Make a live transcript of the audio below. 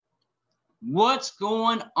What's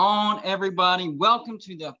going on, everybody? Welcome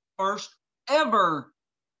to the first ever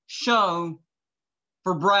show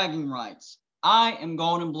for bragging rights. I am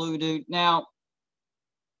Golden Blue Dude. Now,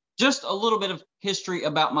 just a little bit of history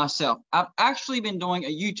about myself. I've actually been doing a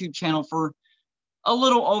YouTube channel for a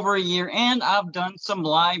little over a year, and I've done some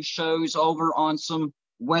live shows over on some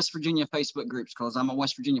West Virginia Facebook groups because I'm a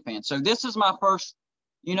West Virginia fan. So this is my first,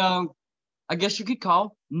 I guess you could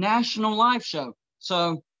call national live show.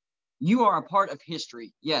 So you are a part of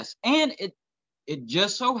history, yes. And it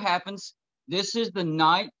just so happens this is the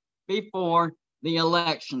night before the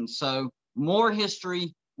election. So more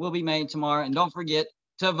history will be made tomorrow. And don't forget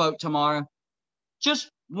to vote tomorrow. Just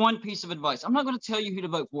one piece of advice. I'm not going to tell you who to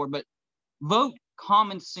vote for, but vote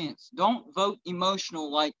common sense. Don't vote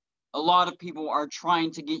emotional like a lot of people are trying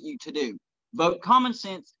to get you to do. Vote common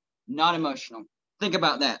sense, not emotional. Think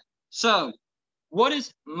about that. So what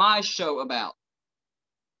is my show about?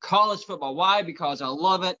 College football. Why? Because I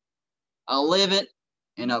love it, I live it,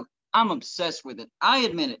 and I'm obsessed with it. I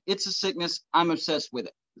admit it. It's a sickness. I'm obsessed with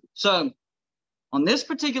it. So on this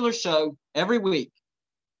particular show, every week,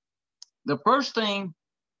 the first thing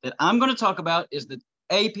that I'm going to talk about is the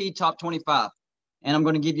AP Top 25. And I'm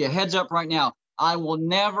going to give you a heads up right now. I will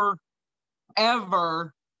never,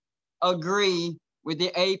 ever agree with the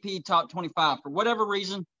AP Top 25. For whatever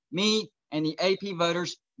reason, me and the AP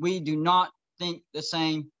voters, we do not think the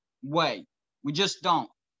same way. We just don't.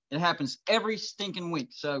 It happens every stinking week.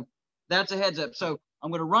 So that's a heads up. So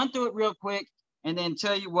I'm going to run through it real quick and then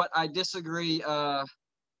tell you what I disagree on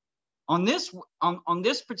this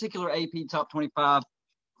particular AP Top 25.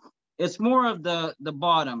 It's more of the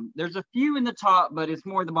bottom. There's a few in the top, but it's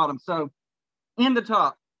more the bottom. So in the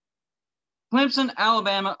top, Clemson,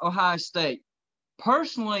 Alabama, Ohio State.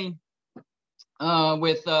 Personally,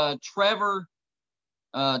 with Trevor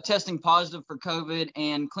testing positive for COVID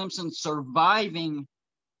and Clemson surviving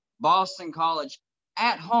Boston College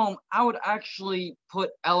at home, I would actually put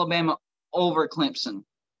Alabama over Clemson.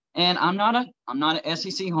 And I'm not an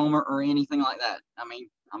SEC homer or anything like that. I mean,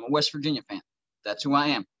 I'm a West Virginia fan. That's who I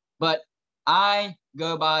am. But I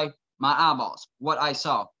go by my eyeballs, what I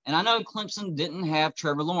saw. And I know Clemson didn't have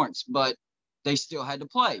Trevor Lawrence, but they still had to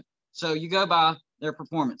play. So you go by their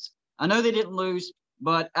performance. I know they didn't lose,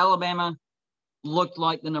 but Alabama looked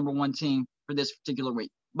like the number one team for this particular week.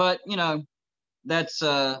 But, that's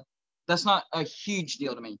not a huge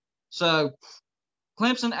deal to me. So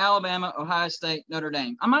Clemson, Alabama, Ohio State, Notre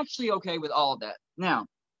Dame. I'm actually okay with all of that. Now,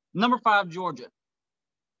 number 5, Georgia.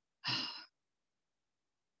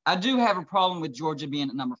 I do have a problem with Georgia being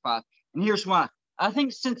at number 5. And here's why. I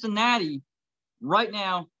think Cincinnati right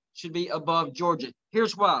now should be above Georgia.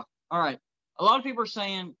 Here's why. All right. A lot of people are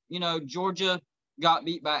saying, Georgia got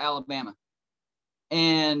beat by Alabama.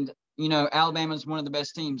 And, Alabama is one of the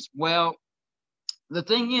best teams. Well, the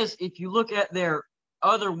thing is, if you look at their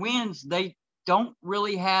other wins, they don't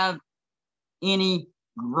really have any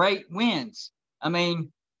great wins. I mean,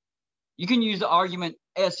 you can use the argument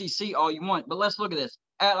SEC all you want, but let's look at this.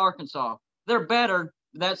 At Arkansas, they're better,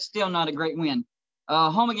 but that's still not a great win.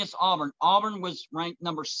 Home against Auburn. Auburn was ranked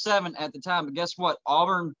number 7 at the time, but guess what?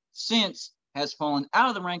 Auburn since has fallen out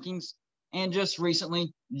of the rankings and just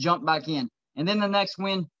recently jumped back in. And then the next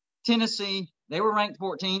win, Tennessee, they were ranked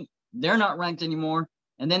 14th. They're not ranked anymore.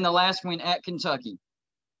 And then the last win at Kentucky.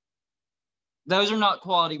 Those are not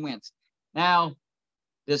quality wins. Now,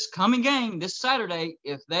 this coming game, this Saturday,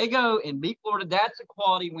 if they go and beat Florida, that's a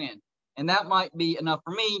quality win. And that might be enough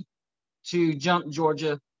for me to jump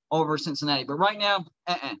Georgia over Cincinnati. But right now,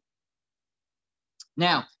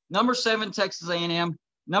 Now, number 7, Texas A&M.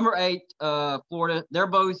 Number 8, Florida. They're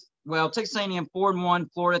both, Texas A&M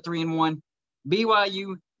 4-1, Florida 3-1.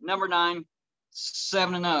 BYU, number 9,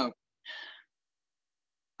 7-0.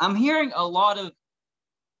 I'm hearing a lot of,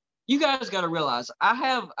 you guys got to realize, I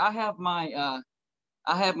have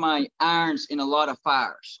my irons in a lot of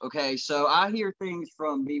fires. Okay, so I hear things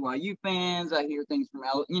from BYU fans. I hear things from,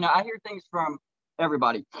 I hear things from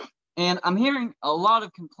everybody, and I'm hearing a lot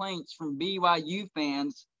of complaints from BYU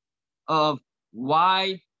fans of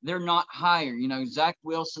why they're not higher. Zach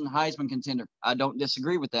Wilson, Heisman contender. I don't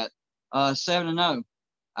disagree with that. 7-0.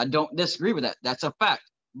 I don't disagree with that. That's a fact.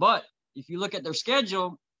 But if you look at their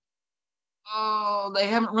schedule, they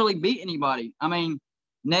haven't really beat anybody. I mean,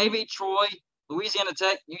 Navy, Troy, Louisiana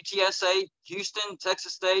Tech, UTSA, Houston,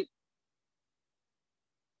 Texas State.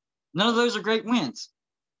 None of those are great wins.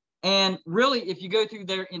 And really, if you go through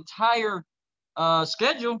their entire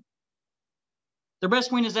schedule, their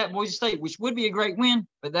best win is at Boise State, which would be a great win,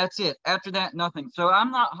 but that's it. After that, nothing. So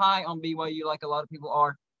I'm not high on BYU like a lot of people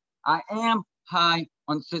are. I am high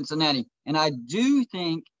on Cincinnati. And I do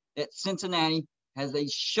think that Cincinnati has a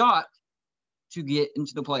shot to get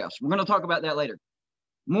into the playoffs. We're going to talk about that later.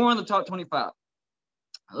 More on the top 25.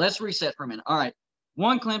 Let's reset for a minute. All right.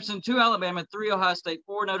 1 Clemson, 2 Alabama, 3 Ohio State,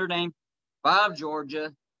 4 Notre Dame, 5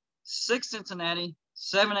 Georgia, 6 Cincinnati,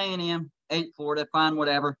 7 A&M, 8 Florida, fine,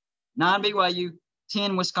 whatever, 9 BYU,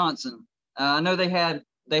 10 Wisconsin. I know they had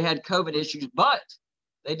COVID issues, but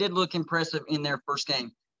they did look impressive in their first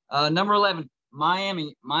game. Number 11,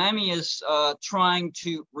 Miami. Miami is trying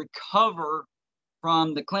to recover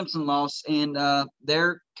from the Clemson loss, and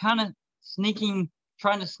they're kind of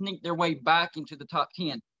trying to sneak their way back into the top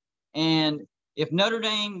 10. And if Notre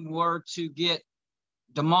Dame were to get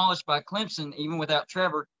demolished by Clemson, even without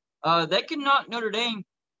Trevor, they could knock Notre Dame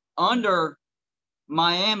under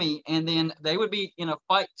Miami, and then they would be in a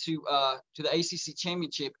fight to the ACC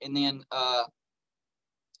championship, and then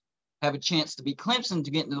have a chance to beat Clemson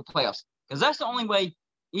to get into the playoffs. Because that's the only way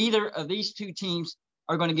either of these two teams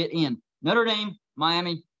are going to get in. Notre Dame,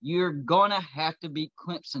 Miami, you're going to have to beat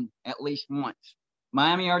Clemson at least once.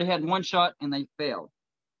 Miami already had one shot, and they failed.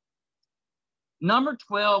 Number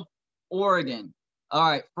 12, Oregon. All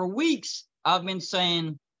right, for weeks, I've been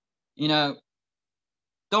saying,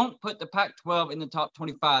 don't put the Pac-12 in the top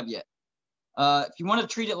 25 yet. If you want to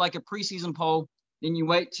treat it like a preseason poll, then you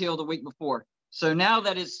wait till the week before. So now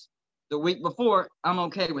that it's the week before, I'm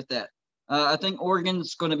okay with that. I think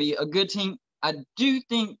Oregon's going to be a good team. I do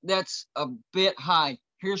think that's a bit high.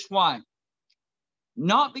 Here's why.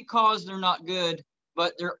 Not because they're not good,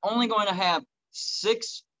 but they're only going to have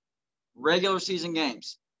 6 regular season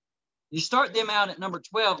games. You start them out at number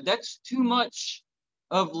 12, that's too much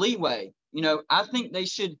of leeway. I think they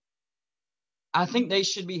should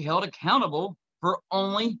be held accountable for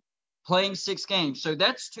only playing 6 games. So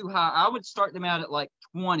that's too high. I would start them out at like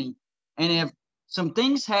 20. And if some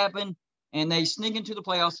things happen and they sneak into the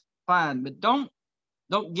playoffs, fine. But don't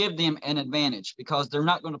give them an advantage because they're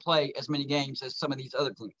not going to play as many games as some of these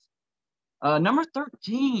other teams. Number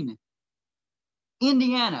 13,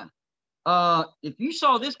 Indiana. If you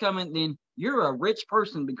saw this coming, then you're a rich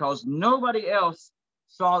person because nobody else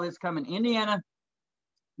saw this coming. Indiana,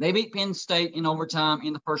 they beat Penn State in overtime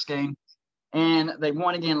in the first game, and they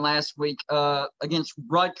won again last week against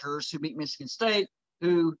Rutgers, who beat Michigan State,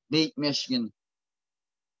 who beat Michigan.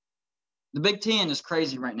 The Big Ten is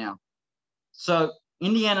crazy right now. So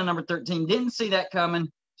Indiana, number 13, didn't see that coming.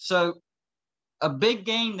 So a big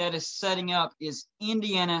game that is setting up is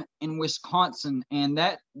Indiana and Wisconsin, and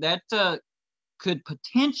that could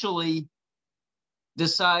potentially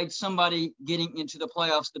decide somebody getting into the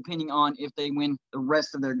playoffs depending on if they win the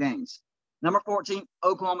rest of their games. Number 14,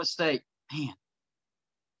 Oklahoma State. Man,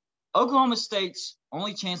 Oklahoma State's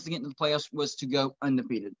only chance to get into the playoffs was to go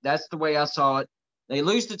undefeated. That's the way I saw it. They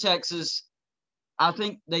lose to Texas. I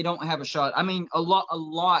think they don't have a shot. I mean, a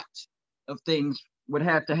lot of things would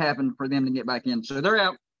have to happen for them to get back in. So they're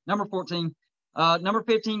out. Number 14. Number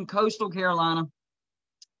 15, Coastal Carolina.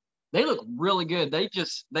 They look really good. They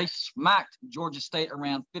smacked Georgia State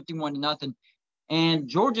around 51-0. And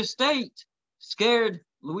Georgia State scared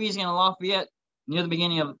Louisiana Lafayette near the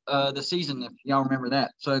beginning of the season, if y'all remember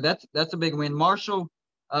that. So that's a big win. Marshall,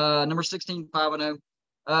 number 16,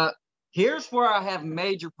 5-0. Here's where I have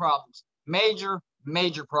major problems. Major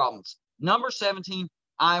problems. Number 17,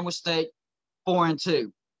 Iowa State,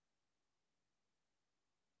 4-2.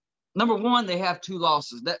 Number 1, they have 2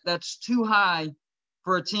 losses. That's too high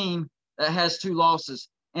for a team that has 2 losses.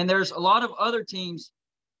 And there's a lot of other teams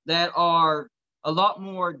that are a lot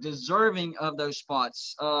more deserving of those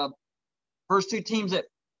spots. First 2 teams that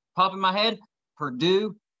pop in my head,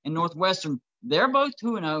 Purdue and Northwestern. They're both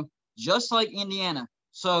 2-0, just like Indiana.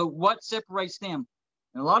 So what separates them?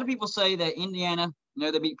 And a lot of people say that Indiana,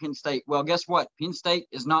 they beat Penn State. Well, guess what? Penn State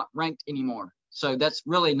is not ranked anymore. So that's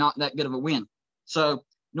really not that good of a win. So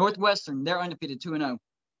Northwestern, they're undefeated, 2-0.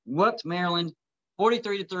 Whooped Maryland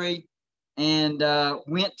 43-3 and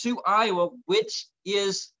went to Iowa, which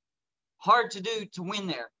is hard to do to win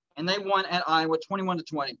there. And they won at Iowa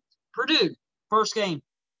 21-20. Purdue, first game,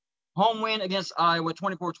 home win against Iowa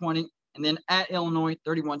 24-20, and then at Illinois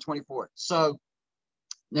 31-24. So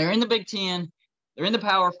they're in the Big Ten. They're in the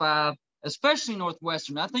Power 5, especially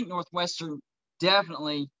Northwestern. I think Northwestern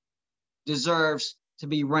definitely deserves to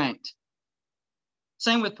be ranked.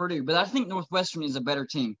 Same with Purdue, but I think Northwestern is a better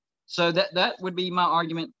team. So that would be my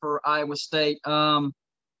argument for Iowa State. I'm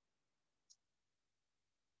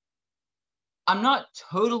not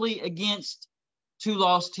totally against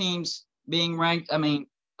 2-loss teams being ranked. I mean,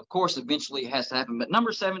 of course, eventually it has to happen. But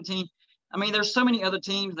number 17, I mean, there's so many other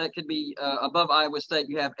teams that could be above Iowa State.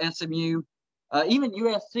 You have SMU, even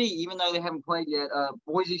USC, even though they haven't played yet,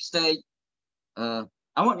 Boise State,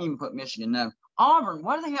 I wouldn't even put Michigan, no. Auburn,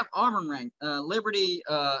 why do they have Auburn ranked? Liberty,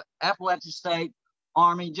 Appalachian State,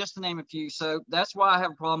 Army, just to name a few. So that's why I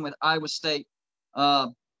have a problem with Iowa State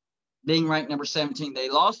being ranked number 17. They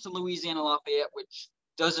lost to Louisiana Lafayette, which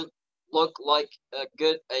doesn't look like a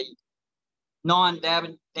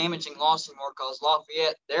non-damaging loss anymore because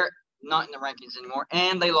Lafayette, they're not in the rankings anymore.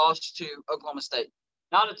 And they lost to Oklahoma State.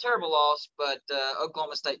 Not a terrible loss, but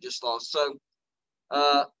Oklahoma State just lost. So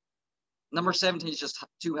number 17 is just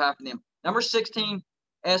too high for them. Number 16,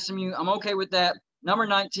 SMU. I'm okay with that. Number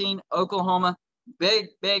 19, Oklahoma. Big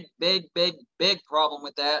problem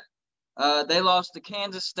with that. They lost to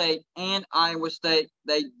Kansas State and Iowa State.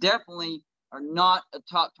 They definitely are not a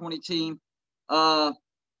top 20 team.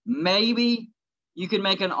 Maybe you can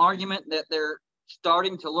make an argument that they're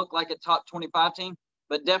starting to look like a top 25 team,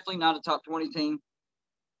 but definitely not a top 20 team.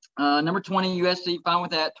 Number 20, USC, fine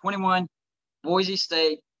with that. 21, Boise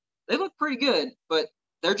State. They look pretty good, but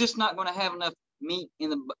they're just not going to have enough meat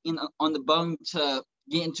on the bone to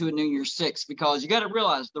get into a New Year's Six, because you got to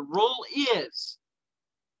realize the rule is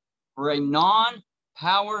for a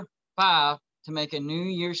non-Power 5 to make a New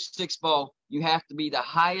Year's Six bowl, you have to be the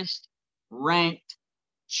highest ranked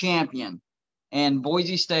champion. And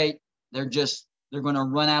Boise State, they're going to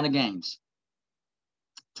run out of games.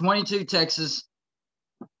 22, Texas.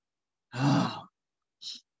 I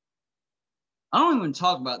don't even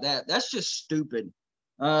talk about that. That's just stupid.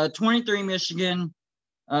 23, Michigan.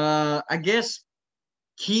 I guess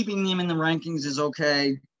keeping them in the rankings is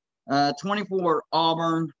okay. 24,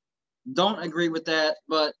 Auburn. Don't agree with that,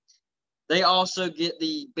 but they also get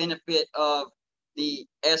the benefit of the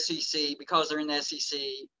SEC because they're in the SEC.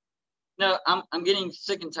 No, I'm getting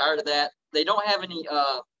sick and tired of that. They don't have any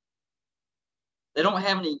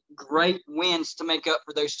great wins to make up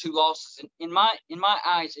for those two losses. And in my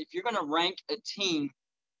eyes, if you're going to rank a team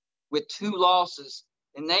with two losses,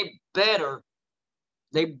 then they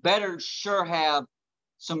better sure have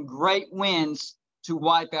some great wins to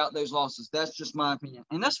wipe out those losses. That's just my opinion.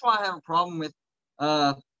 And that's why I have a problem with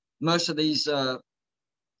most of these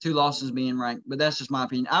two losses being ranked. But that's just my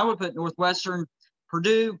opinion. I would put Northwestern,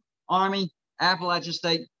 Purdue, Army, Appalachian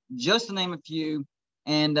State, just to name a few,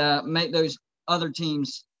 and make those other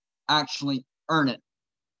teams actually earn it.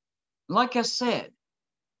 Like I said,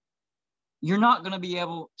 you're not going to be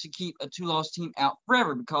able to keep a two-loss team out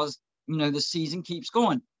forever because, the season keeps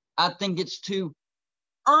going. I think it's too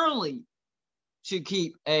early to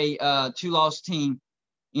keep a two-loss team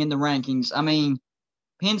in the rankings. I mean,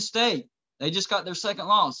 Penn State, they just got their second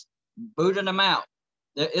loss, booted them out.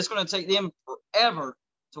 It's going to take them forever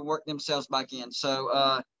to work themselves back in.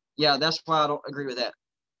 So, yeah, that's why I don't agree with that.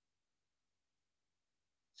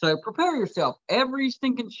 So prepare yourself. Every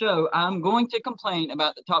stinking show, I'm going to complain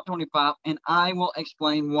about the top 25, and I will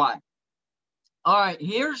explain why. All right,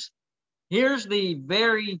 here's the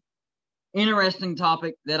very interesting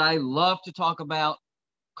topic that I love to talk about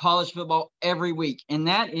college football every week, and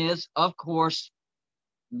that is, of course,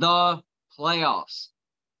 the playoffs.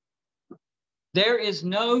 There is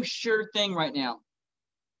no sure thing right now.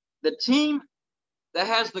 The team that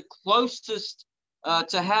has the closest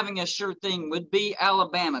to having a sure thing would be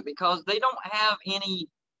Alabama, because they don't have any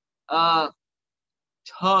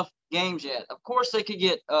tough games yet. Of course, they could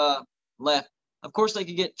get left. Of course, they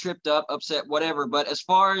could get tripped up, upset, whatever. But as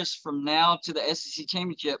far as from now to the SEC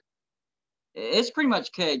championship, it's pretty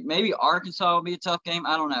much keg. Maybe Arkansas will be a tough game.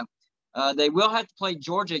 I don't know. They will have to play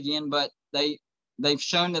Georgia again, but they've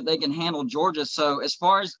shown that they can handle Georgia. So as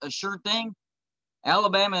far as a sure thing,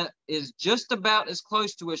 Alabama is just about as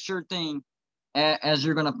close to a sure thing as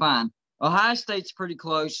you're going to find. Ohio State's pretty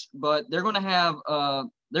close, but they're going to have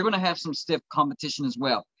some stiff competition as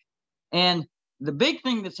well. And the big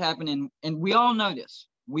thing that's happening, and we all know this.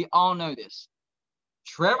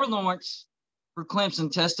 Trevor Lawrence for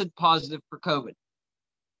Clemson tested positive for COVID.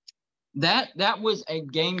 That was a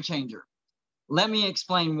game changer. Let me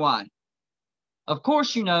explain why. Of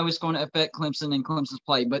course, it's going to affect Clemson and Clemson's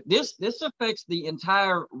play, but this affects the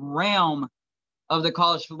entire realm of the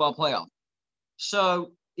college football playoff.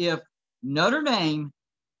 So if Notre Dame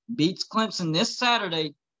beats Clemson this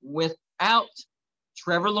Saturday without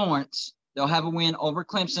Trevor Lawrence, they'll have a win over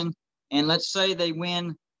Clemson. And let's say they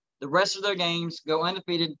win the rest of their games, go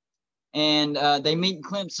undefeated, and they meet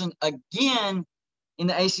Clemson again in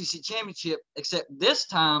the ACC championship, except this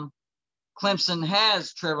time Clemson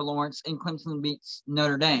has Trevor Lawrence and Clemson beats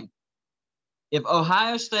Notre Dame. If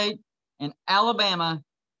Ohio State and Alabama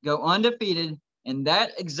go undefeated and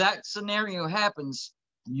that exact scenario happens,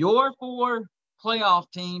 your four playoff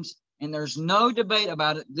teams, and there's no debate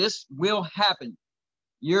about it, this will happen.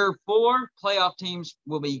 Your four playoff teams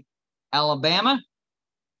will be Alabama,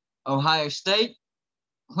 Ohio State,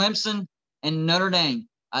 Clemson, and Notre Dame.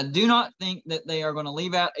 I do not think that they are going to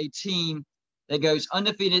leave out a team that goes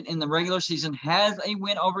undefeated in the regular season, has a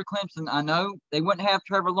win over Clemson. I know they wouldn't have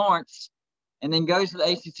Trevor Lawrence, and then goes to the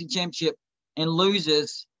ACC championship and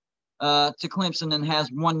loses to Clemson and has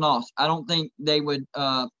one loss. I don't think they would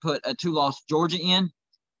put a 2-loss Georgia in.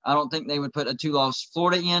 I don't think they would put a 2-loss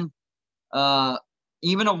Florida in.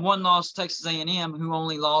 Even a 1-loss Texas A&M, who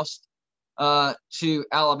only lost to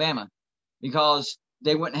Alabama, because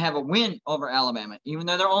they wouldn't have a win over Alabama. Even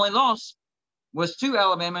though their only loss was to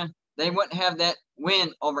Alabama, they wouldn't have that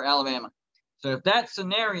win over Alabama. So if that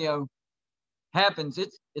scenario happens,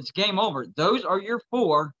 it's game over. Those are your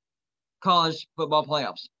 4 college football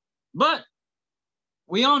playoffs. But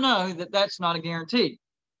we all know that that's not a guarantee.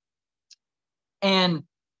 And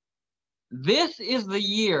this is the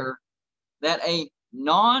year that a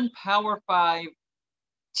non-Power 5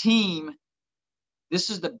 team, this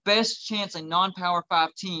is the best chance a non-Power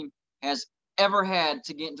 5 team has ever had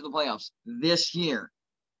to get into the playoffs this year.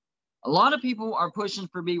 A lot of people are pushing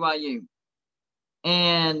for BYU,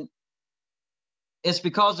 and it's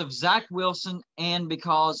because of Zach Wilson and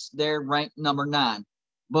because they're ranked number 9.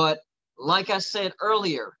 But like I said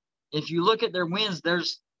earlier, if you look at their wins,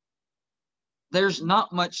 there's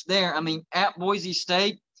not much there. I mean, at Boise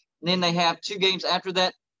State, then they have 2 games after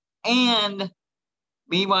that, and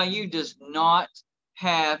BYU does not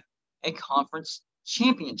have a conference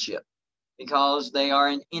championship because they are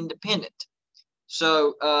an independent.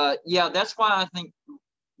 So, that's why I think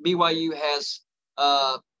BYU has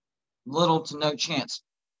little to no chance.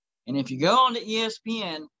 And if you go on to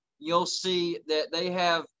ESPN, you'll see that they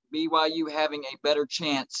have BYU having a better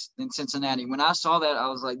chance than Cincinnati. When I saw that, I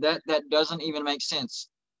was like, that doesn't even make sense.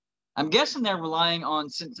 I'm guessing they're relying on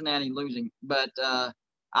Cincinnati losing, but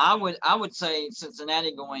I would say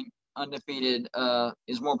Cincinnati going undefeated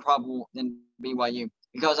is more probable than BYU,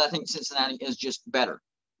 because I think Cincinnati is just better.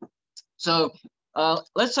 So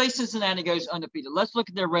let's say Cincinnati goes undefeated. Let's look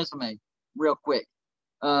at their resume real quick.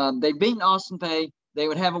 They've beaten Austin Peay. They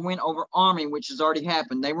would have a win over Army, which has already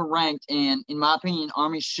happened. They were ranked, and in my opinion,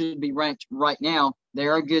 Army should be ranked right now.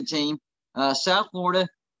 They're a good team. South Florida,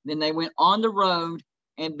 then they went on the road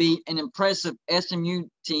and beat an impressive SMU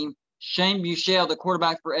team. Shane Buechele, the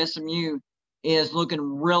quarterback for SMU, is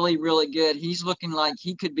looking really, really good. He's looking like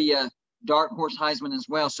he could be a dark horse Heisman as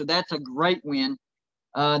well. So that's a great win.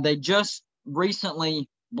 They just recently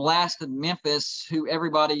blasted Memphis, who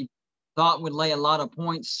everybody thought would lay a lot of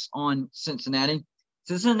points on Cincinnati.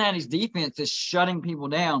 Cincinnati's defense is shutting people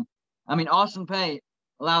down. I mean, Austin Peay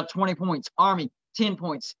allowed 20 points. Army, 10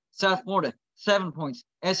 points. South Florida, 7 points.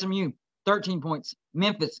 SMU, 13 points.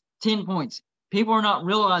 Memphis, 10 points. People are not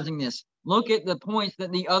realizing this. Look at the points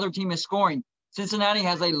that the other team is scoring. Cincinnati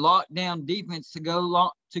has a lockdown defense to go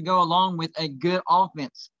along with a good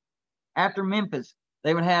offense. After Memphis,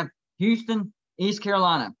 they would have Houston, East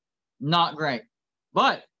Carolina. Not great.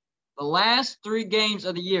 But the last 3 games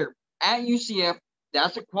of the year at UCF,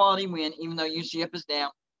 that's a quality win, even though UCF is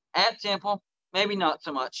down. At Temple, maybe not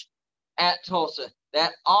so much. At Tulsa,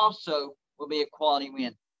 that also will be a quality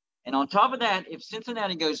win. And on top of that, if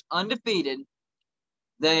Cincinnati goes undefeated,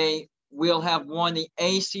 they will have won the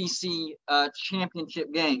ACC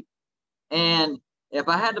championship game. And if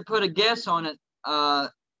I had to put a guess on it,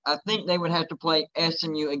 I think they would have to play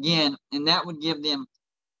SMU again, and that would give them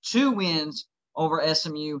 2 wins over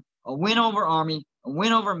SMU, a win over Army, a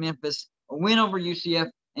win over Memphis, a win over UCF,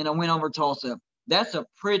 and a win over Tulsa. That's a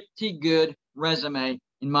pretty good resume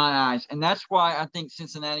in my eyes, and that's why I think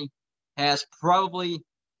Cincinnati has probably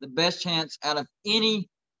the best chance out of any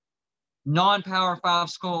non-Power 5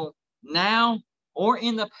 school now or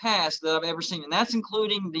in the past that I've ever seen, and that's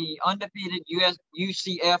including the undefeated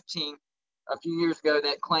UCF team a few years ago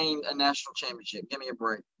that claimed a national championship. Give me a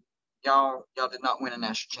break. Y'all did not win a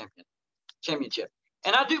national championship.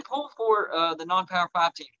 And I do pull for the non-Power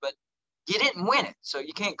 5 teams, but you didn't win it, so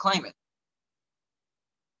you can't claim it.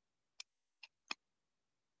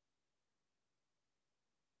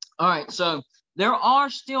 All right, so there are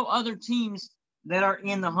still other teams that are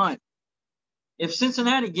in the hunt. If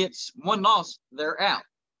Cincinnati gets 1 loss, they're out.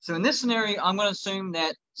 So in this scenario, I'm going to assume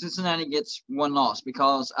that Cincinnati gets 1 loss,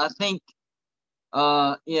 because I think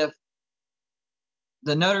if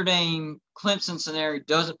the Notre Dame Clemson scenario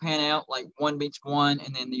doesn't pan out, like one beats one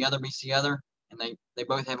and then the other beats the other, and they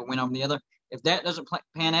both have a win over the other, if that doesn't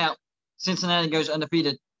pan out, Cincinnati goes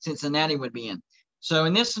undefeated, Cincinnati would be in. So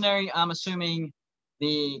in this scenario, I'm assuming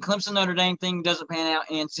the Clemson Notre Dame thing doesn't pan out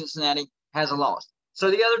and Cincinnati has a loss. So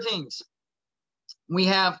the other teams, we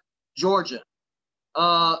have Georgia.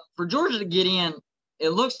 For Georgia to get in, it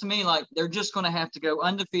looks to me like they're just going to have to go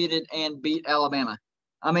undefeated and beat Alabama.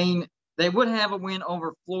 I mean, they would have a win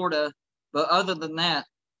over Florida, but other than that,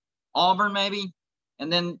 Auburn maybe,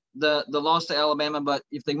 and then the loss to Alabama. But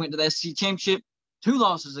if they went to the SEC championship, 2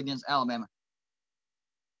 losses against Alabama.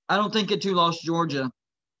 I don't think a 2-loss Georgia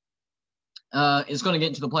is going to get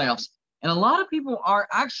into the playoffs. And a lot of people are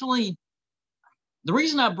actually – the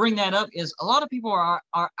reason I bring that up is a lot of people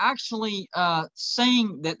are actually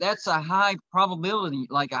saying that that's a high probability,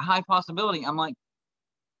 like a high possibility. I'm like,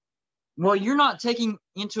 well, you're not taking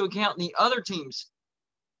into account the other teams.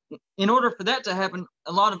 In order for that to happen,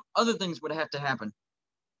 a lot of other things would have to happen.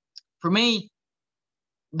 For me,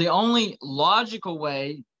 the only logical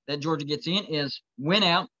way that Georgia gets in is win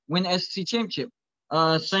out, win the SEC championship.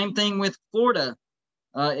 Same thing with Florida.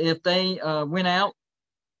 If they win out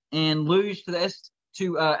and lose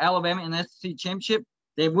to Alabama in the SEC championship,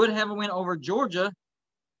 they would have a win over Georgia.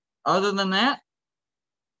 Other than that,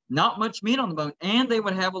 not much meat on the bone, and they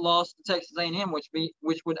would have a loss to Texas A&M,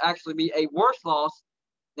 which would actually be a worse loss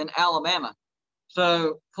than Alabama.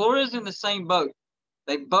 So Florida's in the same boat.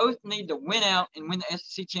 They both need to win out and win the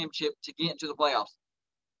SEC championship to get into the playoffs.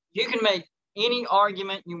 You can make any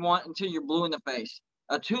argument you want until you're blue in the face.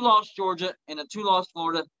 A 2-loss Georgia and a 2-loss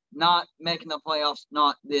Florida not making the playoffs,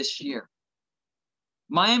 not this year.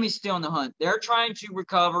 Miami's still in the hunt. They're trying to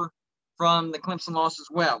recover from the Clemson loss as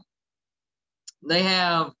well. They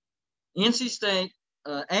have NC State,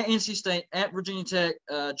 at Virginia Tech,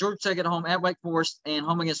 Georgia Tech at home, at Wake Forest, and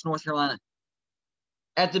home against North Carolina.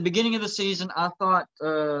 At the beginning of the season, I thought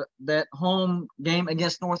that home game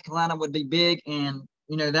against North Carolina would be big, and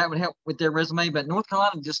that would help with their resume. But North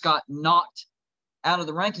Carolina just got knocked out of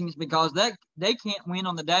the rankings because they can't win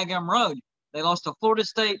on the daggum road. They lost to Florida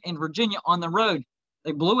State and Virginia on the road.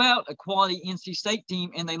 They blew out a quality NC State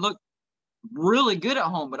team, and they looked really good at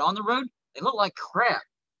home. But on the road, they look like crap.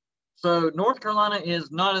 So North Carolina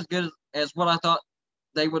is not as good as what I thought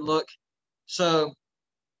they would look. So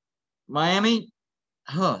Miami,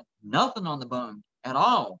 nothing on the bone at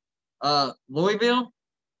all. Louisville,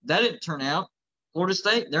 that didn't turn out. Florida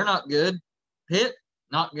State, they're not good. Pitt,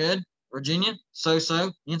 not good. Virginia,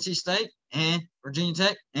 so-so. NC State, and Virginia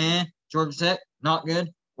Tech, and Georgia Tech, not good.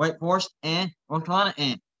 Wake Forest, and North Carolina,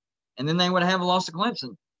 and then they would have a loss to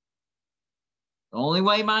Clemson. The only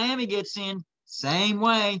way Miami gets in, same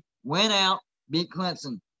way, win out, beat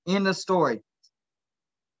Clemson. End of story.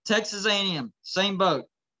 Texas A&M, same boat.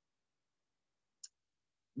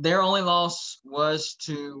 Their only loss was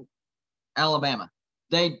to Alabama.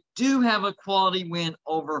 They do have a quality win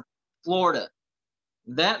over Florida.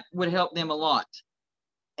 That would help them a lot.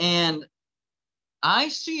 And I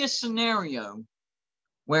see a scenario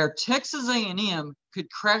where Texas A&M could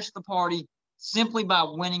crash the party simply by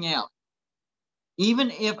winning out.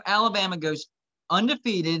 Even if Alabama goes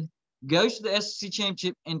undefeated, goes to the SEC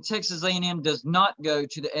championship, and Texas A&M does not go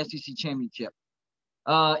to the SEC championship.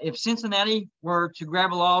 If Cincinnati were to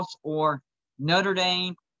grab a loss, or Notre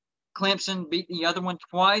Dame, Clemson beat the other one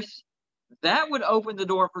twice, that would open the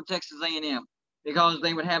door for Texas A&M because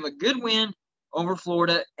they would have a good win over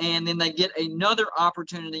Florida, and then they get another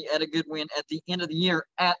opportunity at a good win at the end of the year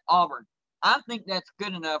at Auburn. I think that's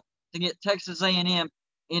good enough to get Texas A&M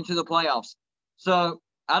into the playoffs. So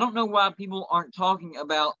I don't know why people aren't talking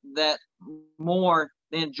about that more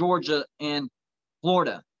than Georgia and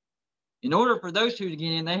Florida. In order for those two to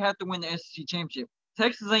get in, they have to win the SEC championship.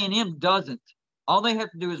 Texas A&M doesn't. All they have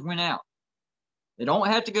to do is win out. They don't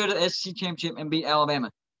have to go to the SEC championship and beat Alabama.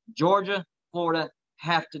 Georgia, Florida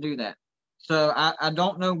have to do that. So I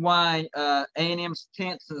don't know why A&M's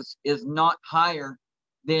chances is not higher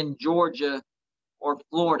than Georgia or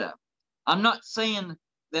Florida. I'm not saying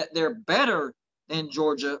that they're better than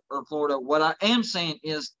Georgia or Florida. What I am saying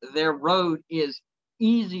is their road is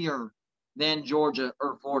easier than Georgia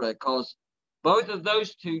or Florida because both of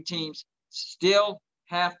those two teams still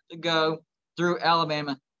have to go through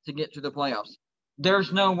Alabama to get to the playoffs.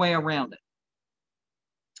 There's no way around it.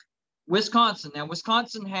 Wisconsin. Now,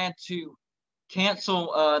 Wisconsin had to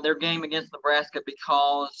cancel their game against Nebraska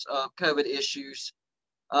because of COVID issues.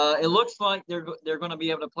 It looks like they're going to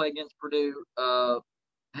be able to play against Purdue.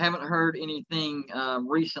 Haven't heard anything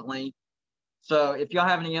recently. So if y'all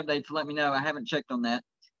have any updates, let me know. I haven't checked on that.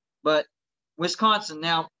 But Wisconsin,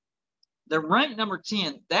 now, they're ranked number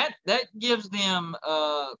 10. That gives them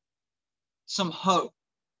some hope.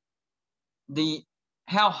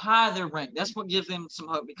 How high they're ranked, that's what gives them some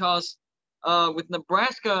hope because with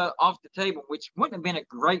Nebraska off the table, which wouldn't have been a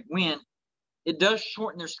great win, it does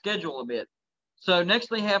shorten their schedule a bit. So next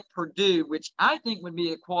they have Purdue, which I think would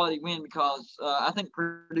be a quality win because I think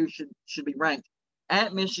Purdue should be ranked.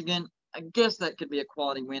 At Michigan, I guess that could be a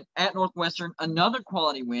quality win. At Northwestern, another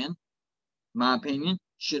quality win, my opinion,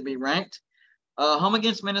 should be ranked. Home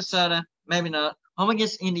against Minnesota, maybe not. Home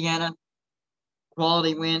against Indiana,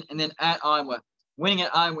 quality win. And then at Iowa. Winning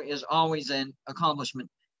at Iowa is always an accomplishment.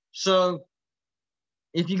 So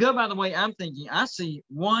if you go by the way I'm thinking, I see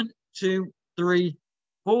 1, 2, 3,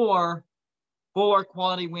 4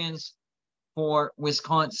 quality wins for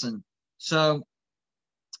Wisconsin. So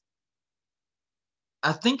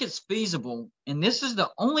I think it's feasible, and this is the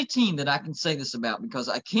only team that I can say this about because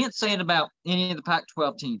I can't say it about any of the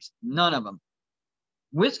Pac-12 teams. None of them.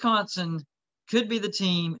 Wisconsin could be the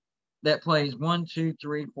team that plays 1, 2,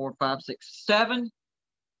 3, 4, 5, 6, 7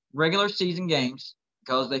 regular season games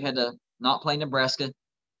because they had to not play Nebraska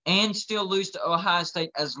and still lose to Ohio State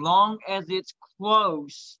as long as it's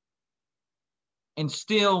close and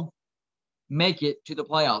still make it to the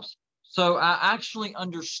playoffs. So I actually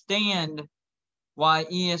understand why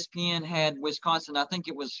ESPN had Wisconsin. I think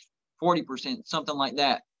it was 40%, something like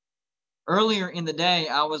that. Earlier in the day,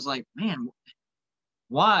 I was like, man,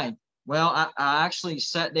 why? Well, I actually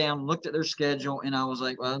sat down, looked at their schedule, and I was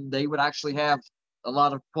like, well, they would actually have a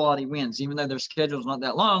lot of quality wins. Even though their schedule is not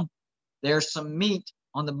that long, there's some meat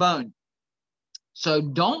on the bone. So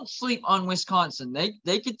don't sleep on Wisconsin.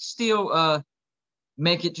 They could still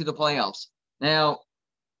make it to the playoffs. Now,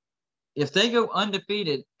 if they go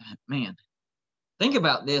undefeated, man, think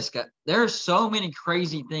about this, guy. There are so many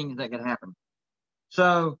crazy things that could happen.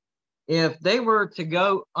 So if they were to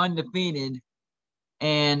go undefeated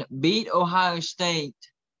and beat Ohio State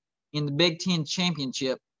in the Big Ten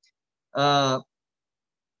championship, does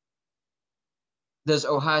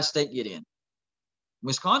Ohio State get in?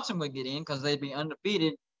 Wisconsin would get in because they'd be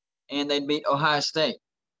undefeated and they'd beat Ohio State.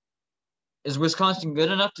 Is Wisconsin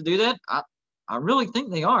good enough to do that? I really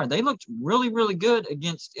think they are. They looked really, really good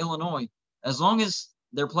against Illinois. As long as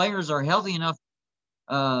their players are healthy enough,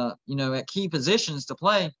 at key positions to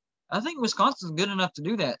play, I think Wisconsin's good enough to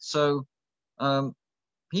do that. So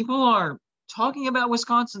people are talking about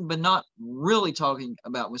Wisconsin, but not really talking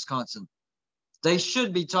about Wisconsin. They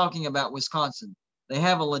should be talking about Wisconsin. They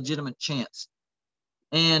have a legitimate chance.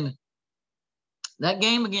 And that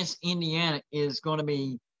game against Indiana is going to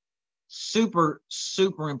be super,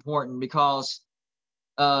 super important because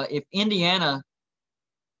if Indiana,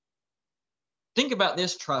 think about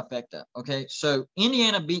this trifecta, okay? So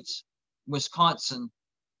Indiana beats Wisconsin,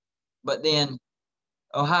 but then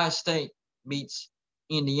Ohio State beats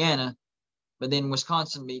Indiana, but then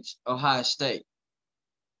Wisconsin beats Ohio State.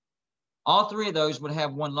 All three of those would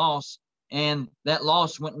have one loss, and that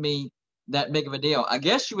loss wouldn't be that big of a deal. I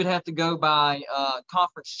guess you would have to go by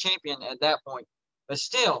conference champion at that point. But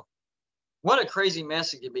still, what a crazy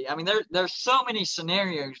mess it could be. I mean, there's so many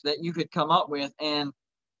scenarios that you could come up with, and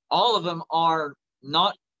all of them are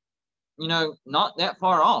not that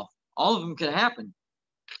far off. All of them could happen.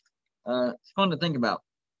 It's fun to think about.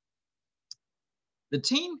 The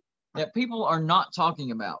team that people are not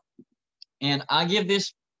talking about, and I give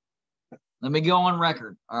this, let me go on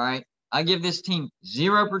record, all right? I give this team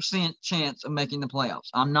 0% chance of making the playoffs.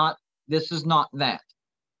 This is not that.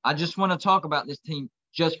 I just want to talk about this team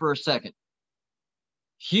just for a second.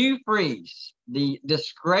 Hugh Freeze, the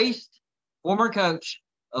disgraced former coach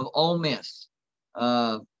of Ole Miss.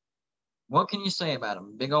 What can you say about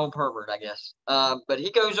him? Big old pervert, I guess. But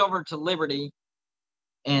he goes over to Liberty,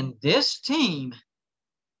 and this team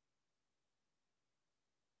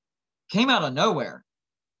came out of nowhere.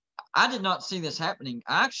 I did not see this happening.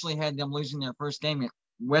 I actually had them losing their first game at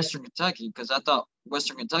Western Kentucky because I thought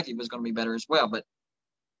Western Kentucky was going to be better as well. But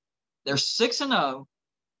they're 6-0,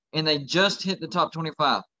 and they just hit the top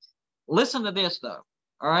 25. Listen to this, though.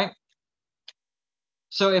 All right.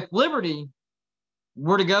 So if Liberty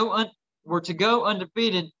were to go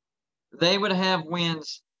undefeated, they would have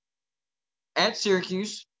wins at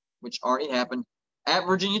Syracuse, which already happened, at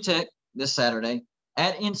Virginia Tech this Saturday,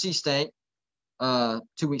 at NC State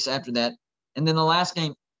 2 weeks after that, and then the last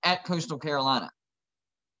game at Coastal Carolina.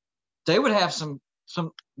 They would have some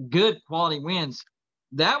good quality wins.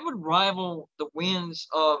 That would rival the wins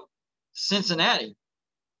of Cincinnati.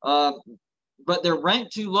 But they're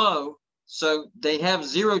ranked too low, so they have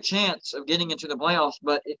zero chance of getting into the playoffs.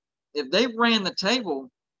 But if they ran the table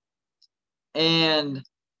and,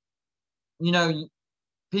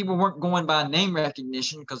 people weren't going by name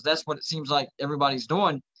recognition because that's what it seems like everybody's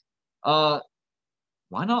doing,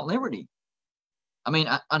 why not Liberty? I mean,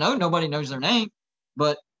 I know nobody knows their name,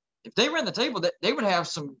 but if they ran the table, they would have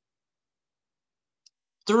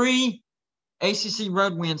 3 ACC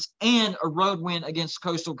road wins and a road win against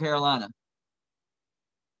Coastal Carolina.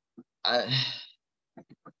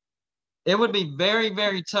 it would be very,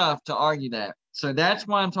 very tough to argue that. So that's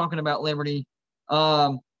why I'm talking about Liberty.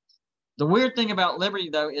 Um, the weird thing about Liberty,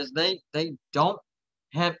 though, is they don't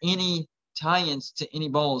have any tie-ins to any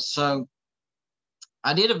bowls. So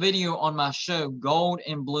I did a video on my show, Gold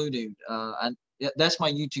and Blue Dude. That's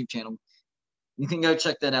my YouTube channel. You can go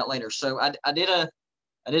check that out later. So I did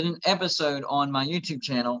an episode on my YouTube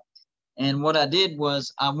channel, and what I did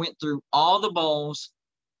was I went through all the bowls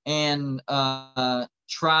and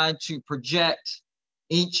tried to project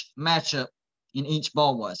each matchup in each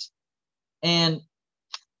bowl was. And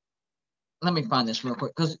let me find this real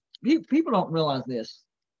quick because people don't realize this.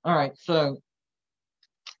 All right, so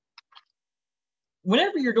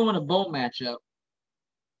whenever you're doing a bowl matchup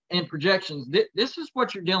and projections, this is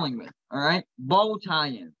what you're dealing with. All right, bowl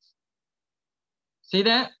tie-ins. See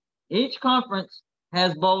that? Each conference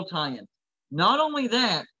has bowl tie-ins. Not only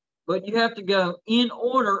that, but you have to go in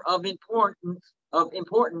order of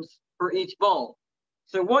importance for each bowl.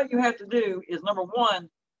 So what you have to do is, number one,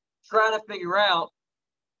 try to figure out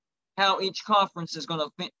how each conference is going to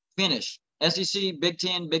finish. SEC, Big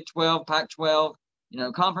 10, Big 12, Pac-12,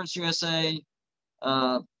 Conference USA,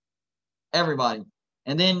 everybody.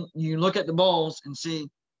 And then you look at the bowls and see,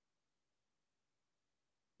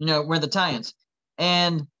 where the tie-ins.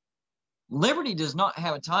 And Liberty does not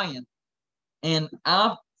have a tie-in. And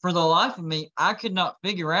for the life of me, I could not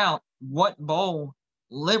figure out what bowl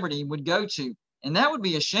Liberty would go to. And that would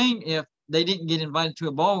be a shame if they didn't get invited to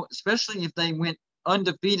a bowl, especially if they went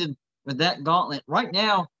undefeated with that gauntlet. Right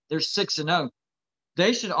now, they're 6-0.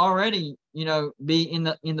 They should already, be in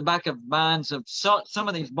the back of minds of some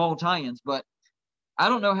of these bowl tie-ins. But I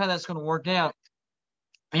don't know how that's going to work out.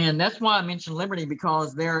 And that's why I mentioned Liberty,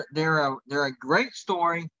 because they're a great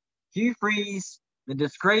story. Hugh Freeze, the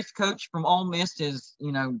disgraced coach from Ole Miss, is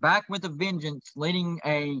back with a vengeance, leading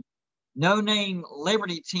a no-name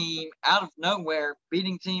Liberty team out of nowhere,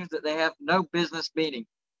 beating teams that they have no business beating.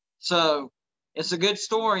 So it's a good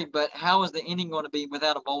story, but how is the ending going to be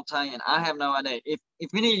without a bowl tie-in? I have no idea.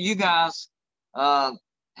 If any of you guys have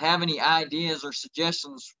any ideas or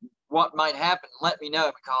suggestions what might happen, let me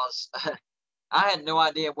know, because I had no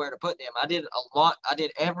idea where to put them. I did a lot. I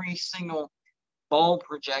did every single bowl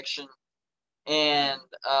projection, and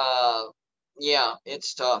yeah,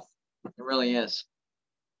 it's tough. It really is.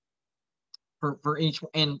 For each,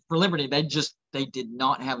 and for Liberty, they did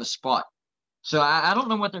not have a spot. So I don't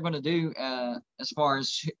know what they're going to do as far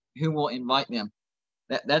as who will invite them.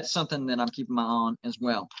 That's something that I'm keeping my eye on as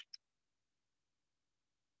well.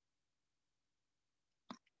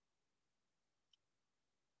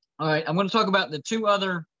 All right, I'm going to talk about the two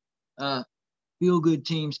other feel-good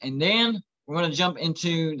teams, and then we're going to jump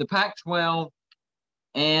into the Pac-12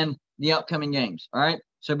 and the upcoming games. All right,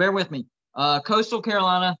 so bear with me. Coastal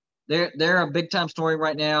Carolina, they're a big-time story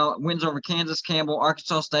right now. Wins over Kansas, Campbell,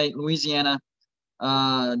 Arkansas State, Louisiana,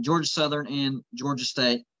 Georgia Southern, and Georgia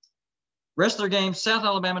State. Rest of their games: South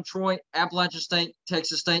Alabama, Troy, Appalachian State,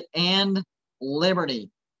 Texas State, and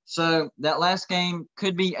Liberty. So that last game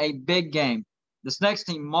could be a big game. This next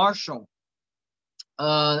team, Marshall,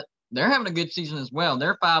 they're having a good season as well.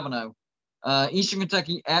 They're 5-0. Eastern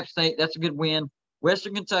Kentucky, App State, that's a good win.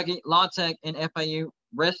 Western Kentucky, La Tech, and FAU.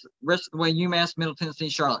 Rest of the way, UMass, Middle Tennessee,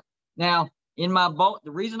 Charlotte. Now, in my bowl,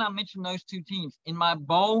 the reason I mentioned those two teams, in my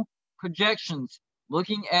bowl projections,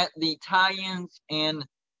 looking at the tie-ins and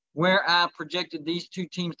where I projected these two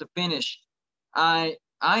teams to finish, I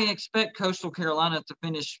expect Coastal Carolina to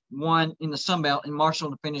finish 1 in the Sun Belt and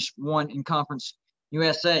Marshall to finish 1 in Conference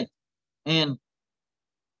USA. And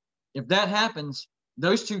if that happens,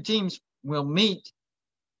 those two teams will meet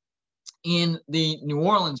in the New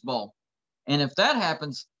Orleans Bowl. And if that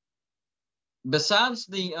happens, besides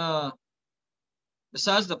the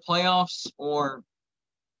playoffs or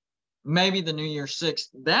maybe the New Year's Six,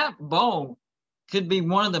 that bowl could be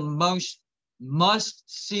one of the most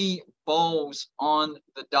must-see bowls on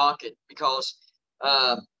the docket, because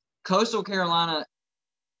Coastal Carolina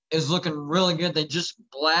is looking really good. They just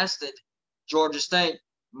blasted Georgia State.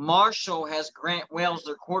 Marshall has Grant Wells,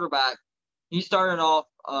 their quarterback. He started off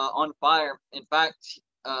on fire. In fact,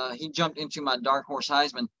 he jumped into my dark horse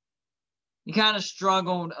Heisman. He kind of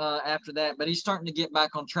struggled after that, but he's starting to get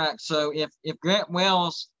back on track. So if Grant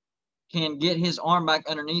Wells can get his arm back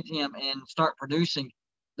underneath him and start producing,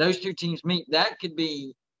 those two teams meet, that could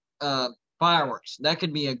be fireworks. That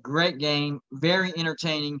could be a great game, very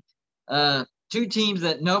entertaining. Two teams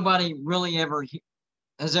that nobody really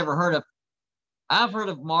has ever heard of. I've heard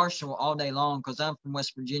of Marshall all day long because I'm from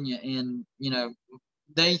West Virginia, and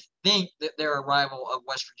they think that they're a rival of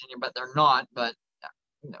West Virginia, but they're not. But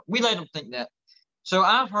we let them think that. So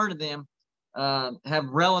I've heard of them, have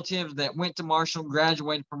relatives that went to Marshall,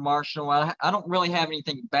 graduated from Marshall. I don't really have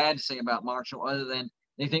anything bad to say about Marshall other than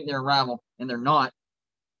they think they're a rival, and they're not.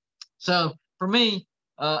 So for me,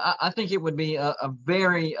 I think it would be a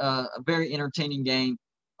very entertaining game.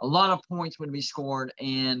 A lot of points would be scored,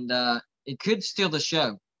 and it could steal the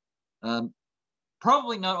show.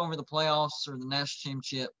 Probably not over the playoffs or the national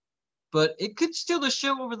championship, but it could steal the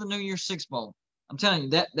show over the New Year's Six Bowl. I'm telling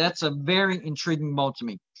you, that's a very intriguing bowl to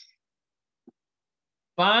me.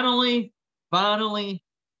 Finally, the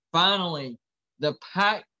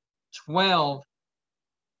Pac-12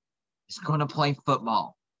 is going to play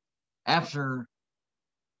football. After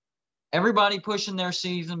everybody pushing their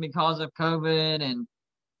season because of COVID, and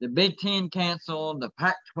the Big Ten canceled, the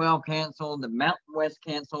Pac-12 canceled, the Mountain West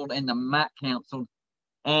canceled, and the MAC canceled.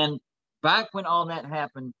 And back when all that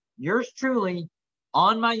happened, yours truly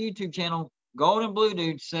on my YouTube channel, Golden Blue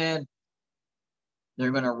Dude, said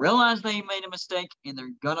they're going to realize they made a mistake and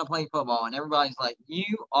they're going to play football. And everybody's like,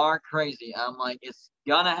 you are crazy. I'm like, it's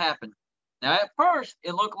going to happen. Now, at first,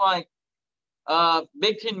 it looked like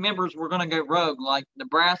Big Ten members were going to go rogue, like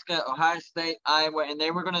Nebraska, Ohio State, Iowa, and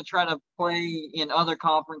they were going to try to play in other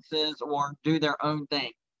conferences or do their own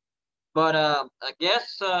thing. But I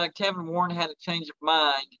guess Kevin Warren had a change of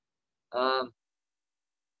mind.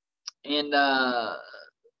 And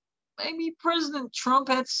maybe President Trump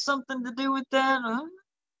had something to do with that.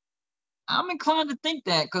 I'm inclined to think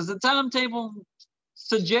that because the timetable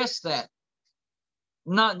suggests that.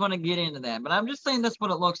 I'm not going to get into that, but I'm just saying that's what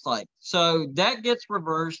it looks like. So that gets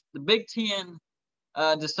reversed. The Big Ten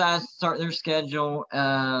decides to start their schedule.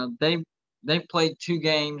 They've played 2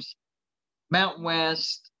 games. Mountain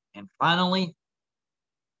West, and finally,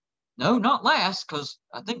 no, not last, because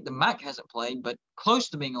I think the MAC hasn't played, but close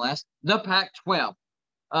to being last, the Pac-12.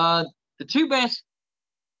 The 2 best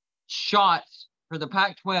shots for the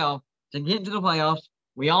Pac-12 to get into the playoffs,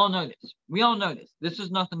 we all know this. This is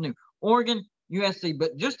nothing new. Oregon, USC,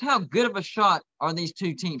 but just how good of a shot are these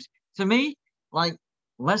 2 teams? To me, like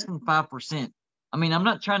less than 5%. I mean, I'm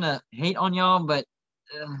not trying to hate on y'all, but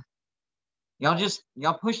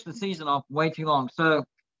y'all pushed the season off way too long. So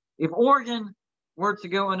if Oregon were to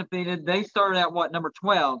go undefeated, they started at number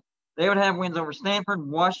 12. They would have wins over Stanford,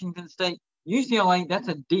 Washington State, UCLA. That's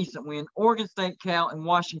a decent win. Oregon State, Cal, and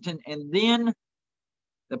Washington, and then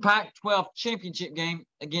the Pac-12 championship game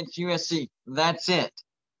against USC. That's it.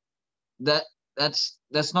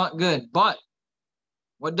 That's not good. But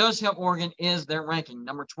what does help Oregon is their ranking,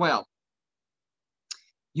 number 12.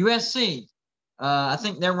 USC, I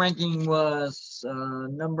think their ranking was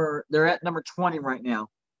they're at number 20 right now.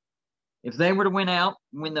 If they were to win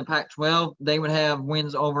the Pac-12, they would have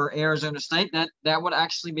wins over Arizona State. That would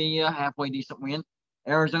actually be a halfway decent win.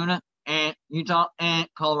 Arizona, Utah,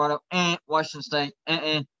 Colorado, Washington State,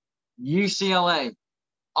 UCLA,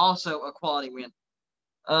 also a quality win.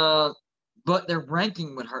 But their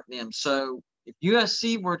ranking would hurt them. So if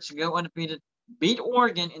USC were to go undefeated, beat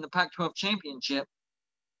Oregon in the Pac-12 championship,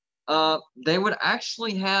 they would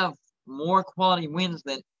actually have more quality wins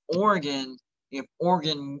than Oregon if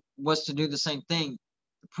Oregon was to do the same thing.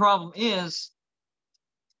 The problem is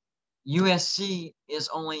USC is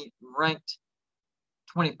only ranked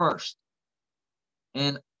 21st.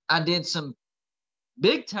 And I did some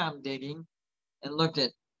big time digging and looked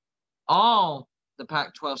at all the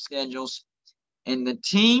Pac-12 schedules, and the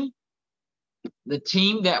team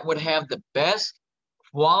that would have the best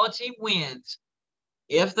quality wins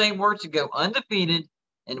if they were to go undefeated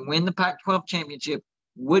and win the Pac-12 championship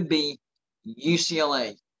would be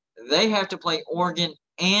UCLA. They have to play Oregon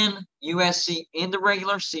and USC in the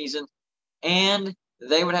regular season, and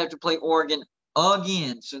they would have to play Oregon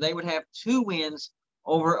again. So they would have 2 wins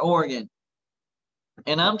over Oregon.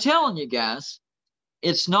 And I'm telling you guys,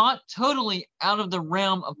 it's not totally out of the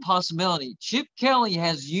realm of possibility. Chip Kelly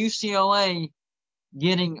has UCLA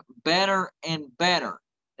getting better and better.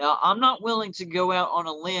 Now, I'm not willing to go out on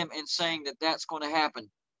a limb and saying that that's going to happen.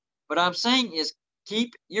 What I'm saying is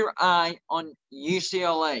keep your eye on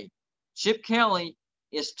UCLA. Chip Kelly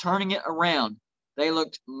is turning it around. They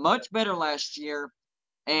looked much better last year,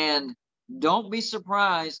 and don't be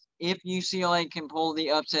surprised if UCLA can pull the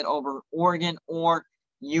upset over Oregon or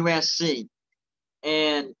USC.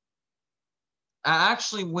 And I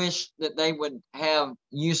actually wish that they would have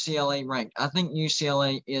UCLA ranked. I think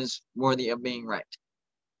UCLA is worthy of being ranked.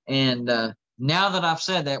 And now that I've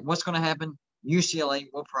said that, what's going to happen? UCLA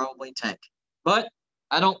will probably tank. But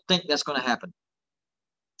I don't think that's going to happen.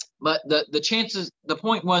 But the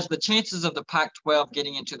point was the chances of the Pac-12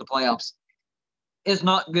 getting into the playoffs is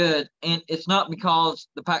not good. And it's not because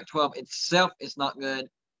the Pac-12 itself is not good.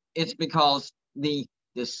 It's because the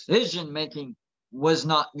decision making was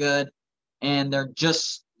not good, and they're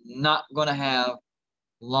just not going to have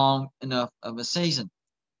long enough of a season.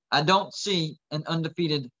 I don't see an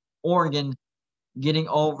undefeated Oregon getting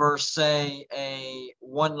over, say, a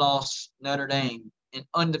one-loss Notre Dame, an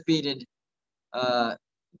undefeated uh,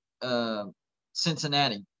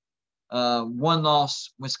 Cincinnati,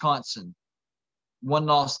 one-loss Wisconsin,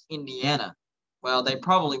 one-loss Indiana. Well, they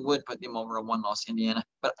probably would put them over a one-loss Indiana,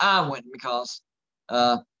 but I wouldn't because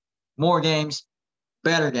more games,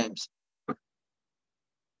 better games.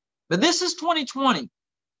 But this is 2020,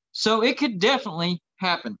 so it could definitely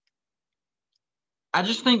happen. I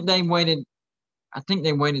just think they waited. I think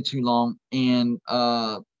they waited too long, and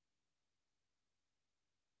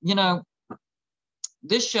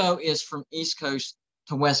this show is from East Coast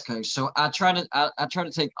to West Coast, so I try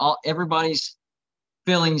to take everybody's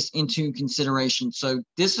feelings into consideration. So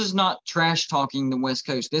this is not trash talking the West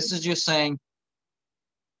Coast. This is just saying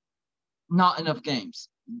not enough games,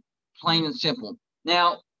 plain and simple.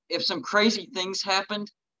 Now, if some crazy things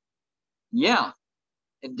happened, yeah,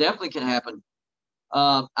 it definitely could happen.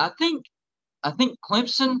 I think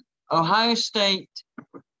Clemson, Ohio State,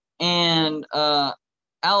 and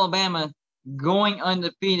Alabama going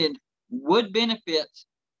undefeated would benefit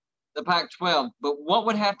the Pac-12. But what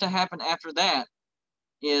would have to happen after that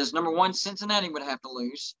is, number one, Cincinnati would have to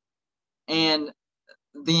lose, and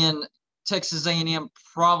then Texas A&M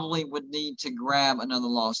probably would need to grab another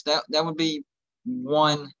loss. That would be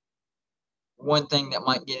one thing that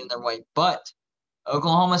might get in their way. But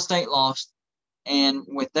Oklahoma State lost, and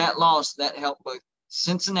with that loss, that helped both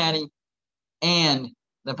Cincinnati and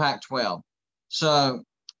the Pac-12. So,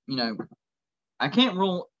 I can't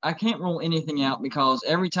rule anything out, because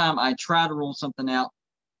every time I try to rule something out,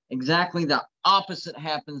 exactly the opposite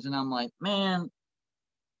happens, and I'm like, man,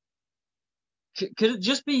 could it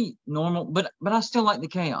just be normal? But I still like the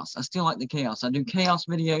chaos. I do chaos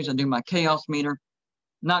videos. I do my chaos meter.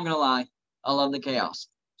 Not gonna lie, I love the chaos.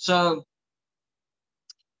 So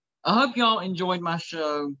I hope y'all enjoyed my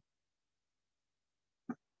show.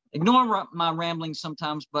 Ignore my ramblings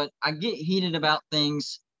sometimes, but I get heated about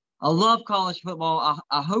things. I love college football.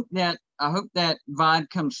 I hope that vibe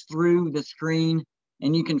comes through the screen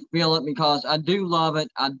and you can feel it, because I do love it.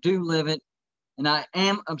 I do live it, and I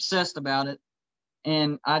am obsessed about it.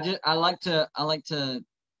 And I like to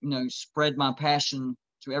spread my passion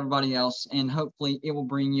to everybody else, and hopefully it will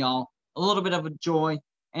bring y'all a little bit of a joy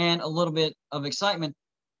and a little bit of excitement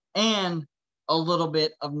and a little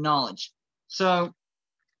bit of knowledge. So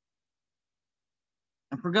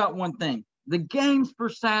I forgot one thing. The games for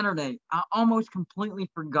Saturday, I almost completely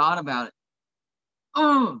forgot about it.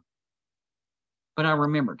 But I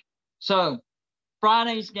remembered. So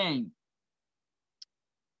Friday's game.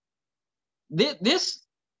 This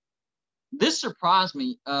surprised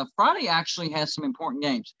me. Friday actually has some important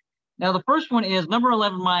games. Now, the first one is number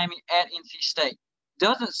 11 Miami at NC State.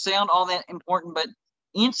 Doesn't sound all that important, but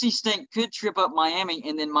NC State could trip up Miami,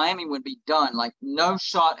 and then Miami would be done. Like, no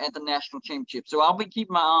shot at the national championship. So I'll be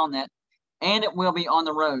keeping my eye on that, and it will be on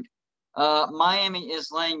the road. Miami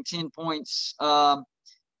is laying 10 points,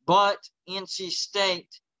 but NC State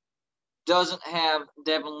doesn't have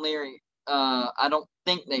Devin Leary. I don't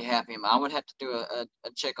think they have him. I would have to do a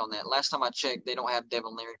check on that. Last time I checked, they don't have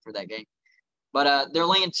Devin Leary for that game. But they're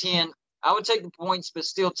laying 10. I would take the points, but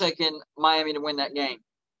still taking Miami to win that game.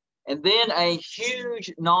 And then a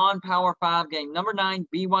huge non-Power 5 game. Number 9,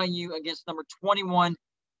 BYU against number 21,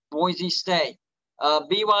 Boise State.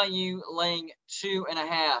 BYU laying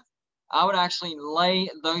 2.5. I would actually lay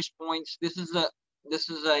those points. This is a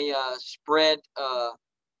spread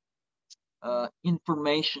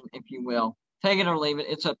information, if you will. Take it or leave it.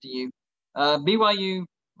 It's up to you. BYU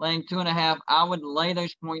laying 2.5. I would lay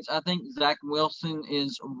those points. I think Zach Wilson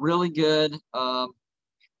is really good.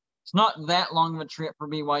 It's not that long of a trip for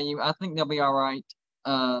BYU. I think they'll be all right.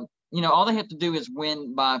 All they have to do is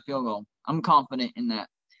win by a field goal. I'm confident in that.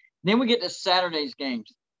 Then we get to Saturday's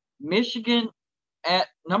games. Michigan at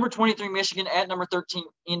number 23, Michigan at number 13,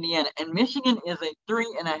 Indiana. And Michigan is a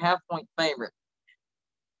 3.5-point favorite.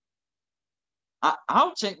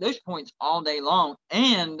 I'll take those points all day long,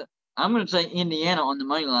 and I'm going to say Indiana on the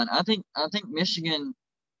money line. I think Michigan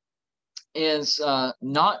is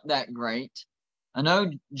not that great. I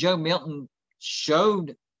know Joe Milton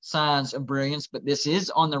showed signs of brilliance, but this is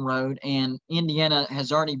on the road, and Indiana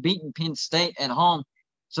has already beaten Penn State at home.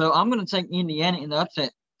 So I'm going to take Indiana in the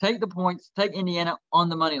upset. Take the points. Take Indiana on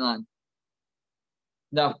the money line.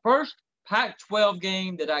 The first Pac-12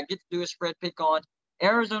 game that I get to do a spread pick on,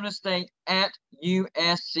 Arizona State at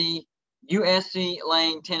USC. USC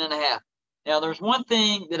laying 10.5. Now, there's one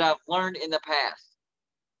thing that I've learned in the past.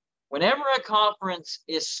 whenever a conference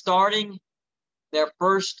is starting their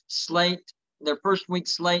first week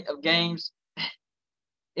slate of games,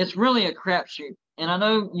 it's really a crapshoot. And I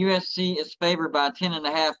know USC is favored by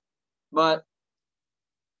 10.5, but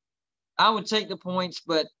I would take the points,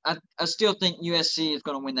 but I still think USC is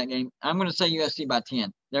going to win that game. I'm going to say USC by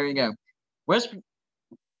 10. There you go.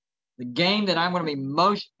 The game that I'm going to be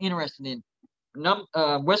most interested in,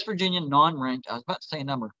 West Virginia non-ranked. I was about to say a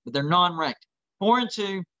number, but they're non-ranked.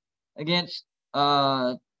 4-2 against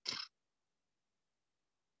number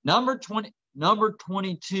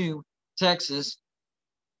 22 Texas.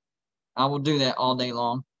 I will do that all day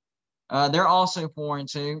long. They're also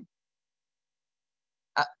 4-2.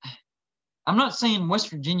 I'm not saying West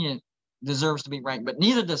Virginia deserves to be ranked, but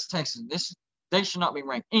neither does Texas. They should not be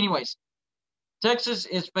ranked. Anyways, Texas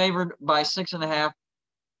is favored by 6.5.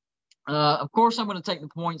 Of course, I'm going to take the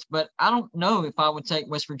points, but I don't know if I would take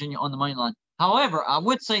West Virginia on the money line. However, I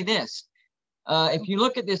would say this. If you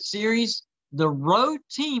look at this series, the road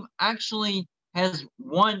team actually has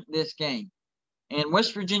won this game. And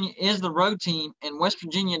West Virginia is the road team, and West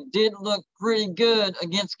Virginia did look pretty good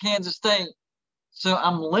against Kansas State. So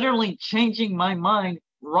I'm literally changing my mind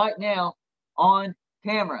right now on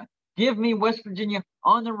camera. Give me West Virginia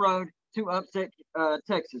on the road to upset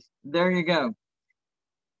Texas. There you go.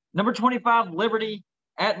 Number 25, Liberty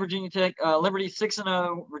at Virginia Tech. Liberty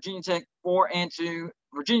 6-0, Virginia Tech 4-2.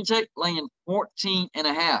 Virginia Tech laying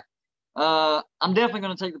 14.5. I'm definitely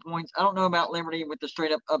going to take the points. I don't know about Liberty with the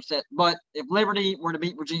straight up upset, but if Liberty were to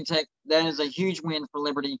beat Virginia Tech, that is a huge win for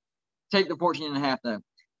Liberty. Take the 14.5 though.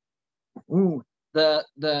 Ooh,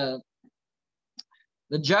 the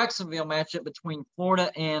Jacksonville matchup between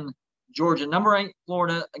Florida and Georgia. Number 8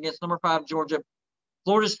 Florida against number 5 Georgia.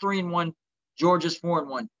 Florida's 3-1. Georgia's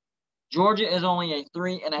 4-1. Georgia is only a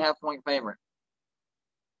 3.5 point favorite.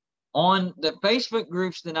 On the Facebook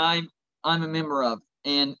groups that I'm a member of,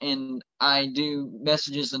 and I do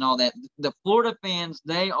messages and all that, the Florida fans,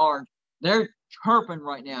 they're chirping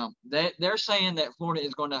right now. They're saying that Florida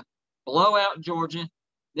is going to blow out Georgia.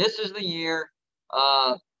 This is the year.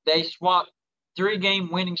 They swapped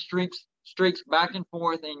 3-game winning streaks back and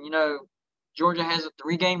forth, and Georgia has a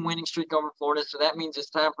 3-game winning streak over Florida, so that means it's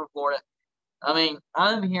time for Florida. I mean,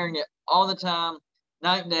 I'm hearing it all the time,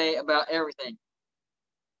 night and day, about everything.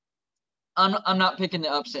 I'm not picking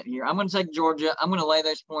the upset here. I'm going to take Georgia. I'm going to lay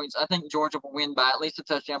those points. I think Georgia will win by at least a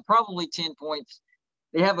touchdown, probably 10 points.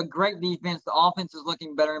 They have a great defense. The offense is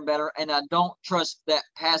looking better and better, and I don't trust that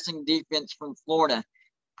passing defense from Florida.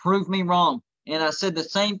 Prove me wrong. And I said the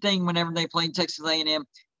same thing whenever they played Texas A&M.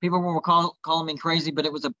 People were calling me crazy, but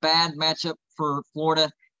it was a bad matchup for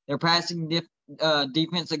Florida. Their passing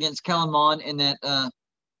defense against Kellen Mond and that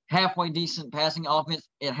halfway decent passing offense,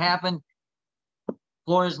 it happened.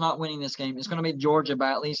 Florida's not winning this game. It's going to be Georgia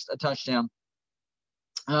by at least a touchdown.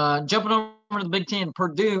 Jumping over to the Big Ten,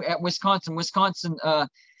 Purdue at Wisconsin. Wisconsin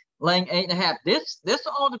laying 8.5. This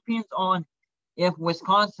all depends on if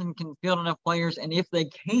Wisconsin can field enough players, and if they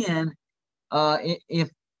can, if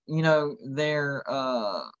their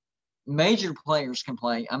major players can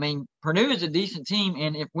play. I mean, Purdue is a decent team,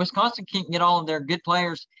 and if Wisconsin can't get all of their good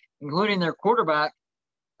players, including their quarterback,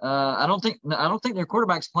 I don't think their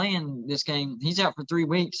quarterback's playing this game. He's out for 3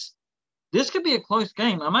 weeks. This could be a close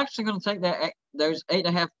game. I'm actually going to take those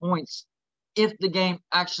 8.5 points if the game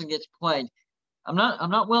actually gets played. I'm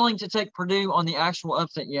not willing to take Purdue on the actual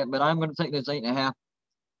upset yet, but I'm going to take those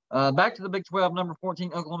 8.5. Back to the Big 12, number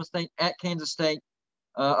 14, Oklahoma State at Kansas State.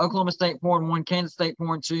 Oklahoma State 4-1, Kansas State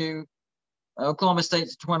 4-2. Oklahoma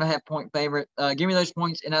State's a 2.5 point favorite. Give me those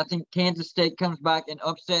points, and I think Kansas State comes back and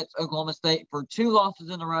upsets Oklahoma State for 2 losses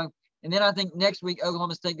in a row. And then I think next week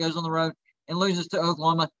Oklahoma State goes on the road and loses to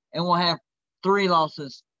Oklahoma, and we'll have 3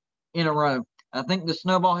 losses in a row. I think the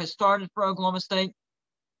snowball has started for Oklahoma State,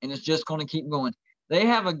 and it's just going to keep going. They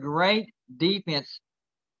have a great defense,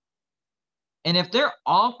 and if their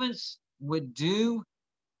offense would do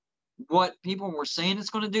what people were saying it's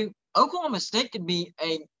going to do, Oklahoma State could be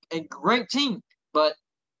a great team, but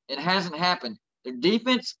it hasn't happened. Their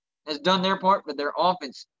defense has done their part, but their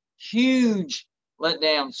offense, huge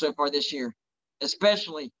letdown so far this year,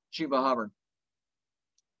 especially Chuba Hubbard.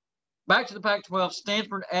 Back to the Pac-12,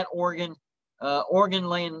 Stanford at Oregon. Oregon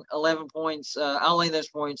laying 11 points. I'll lay those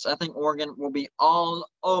points. I think Oregon will be all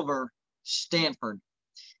over Stanford.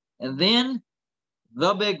 And then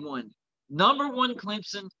the big one, number 1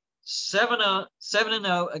 Clemson,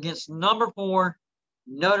 7-0 against number 4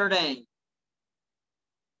 Notre Dame.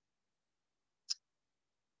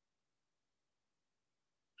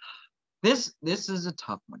 This is a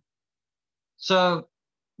tough one. So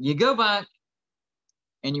you go back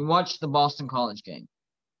and you watch the Boston College game.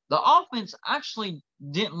 the offense actually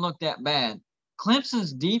didn't look that bad.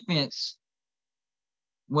 Clemson's defense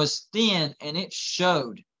was thin, and it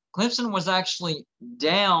showed. Clemson was actually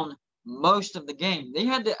down most of the game. They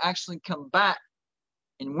had to actually come back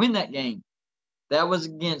and win that game. That was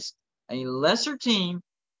against a lesser team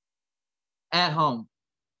at home.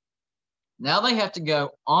 Now they have to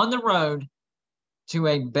go on the road to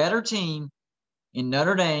a better team in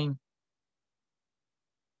Notre Dame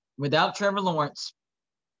without Trevor Lawrence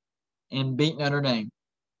and beat Notre Dame.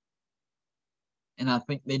 And I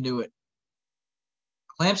think they do it.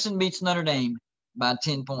 Clemson beats Notre Dame by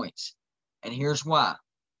 10 points. And here's why.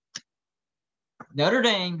 Notre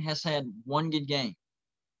Dame has had one good game,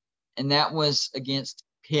 and that was against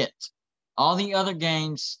Pitt. All the other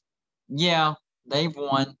games, yeah, they've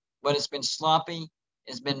won, but it's been sloppy.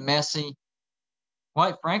 It's been messy.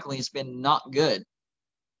 Quite frankly, it's been not good.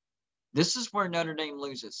 This is where Notre Dame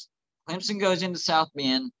loses. Clemson goes into South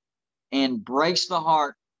Bend and breaks the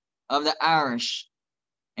heart of the Irish,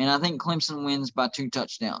 and I think Clemson wins by 2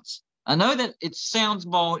 touchdowns. I know that it sounds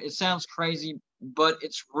bold, it sounds crazy, but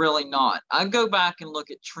it's really not. I go back and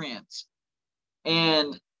look at trends,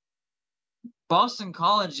 and Boston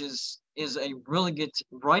College is a really good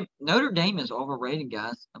right. Notre Dame is overrated,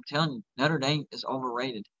 guys. I'm telling you, Notre Dame is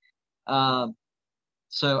overrated.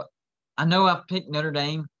 So I know I've picked Notre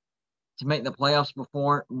Dame to make the playoffs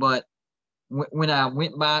before, but when I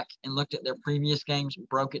went back and looked at their previous games,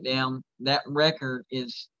 broke it down, that record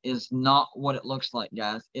is not what it looks like,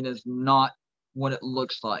 guys. It is not what it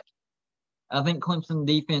looks like. I think Clemson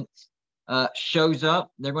defense shows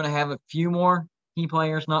up. They're going to have a few more key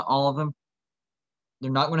players, not all of them.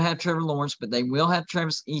 They're not going to have Trevor Lawrence, but they will have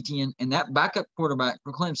Travis Etienne, and that backup quarterback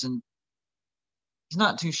for Clemson, he's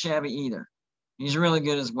not too shabby either. He's really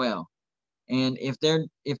good as well. And if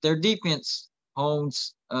their defense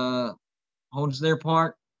holds their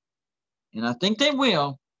part, and I think they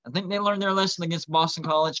will. I think they learned their lesson against Boston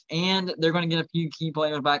College, and they're going to get a few key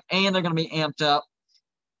players back, and they're going to be amped up.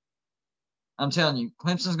 I'm telling you,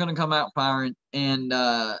 Clemson's going to come out firing, and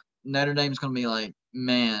Notre Dame's going to be like,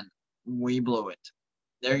 man, we blew it.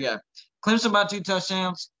 There you go. Clemson by 2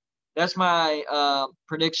 touchdowns. That's my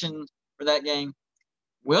prediction for that game.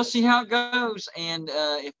 We'll see how it goes, and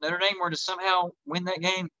if Notre Dame were to somehow win that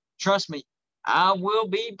game, trust me, I will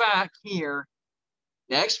be back here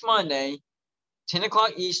next Monday, 10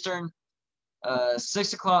 o'clock Eastern,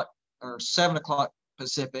 6 o'clock or 7 o'clock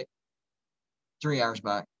Pacific, 3 hours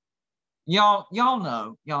back. Y'all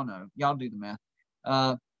know. Y'all do the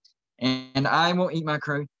math. And I will eat my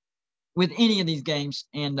crow with any of these games.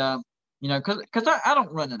 And, because I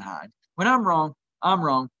don't run and hide. When I'm wrong,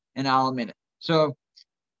 and I'll admit it. So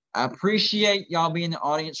I appreciate y'all being in the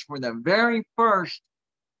audience for the very first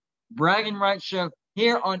Bragging Rights show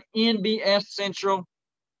here on NBS Central.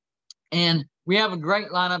 And we have a great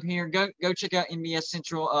lineup here. Go check out NBS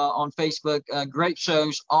Central on Facebook. Great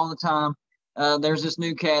shows all the time. There's this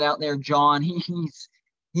new cat out there, John. He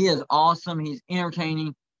is awesome. He's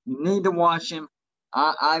entertaining. You need to watch him.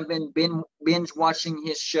 I've been binge watching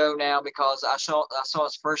his show now because I saw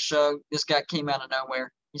his first show. This guy came out of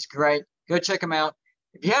nowhere. He's great. Go check him out.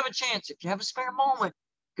 If you have a chance, if you have a spare moment,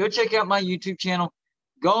 go check out my YouTube channel,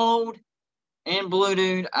 Gold and Blue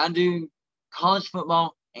Dude. I do college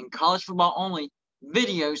football and college football only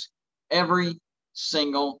videos every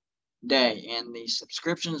single day. And the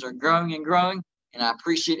subscriptions are growing and growing, and I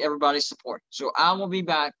appreciate everybody's support. So I will be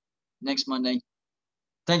back next Monday.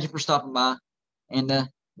 Thank you for stopping by, and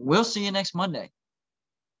we'll see you next Monday.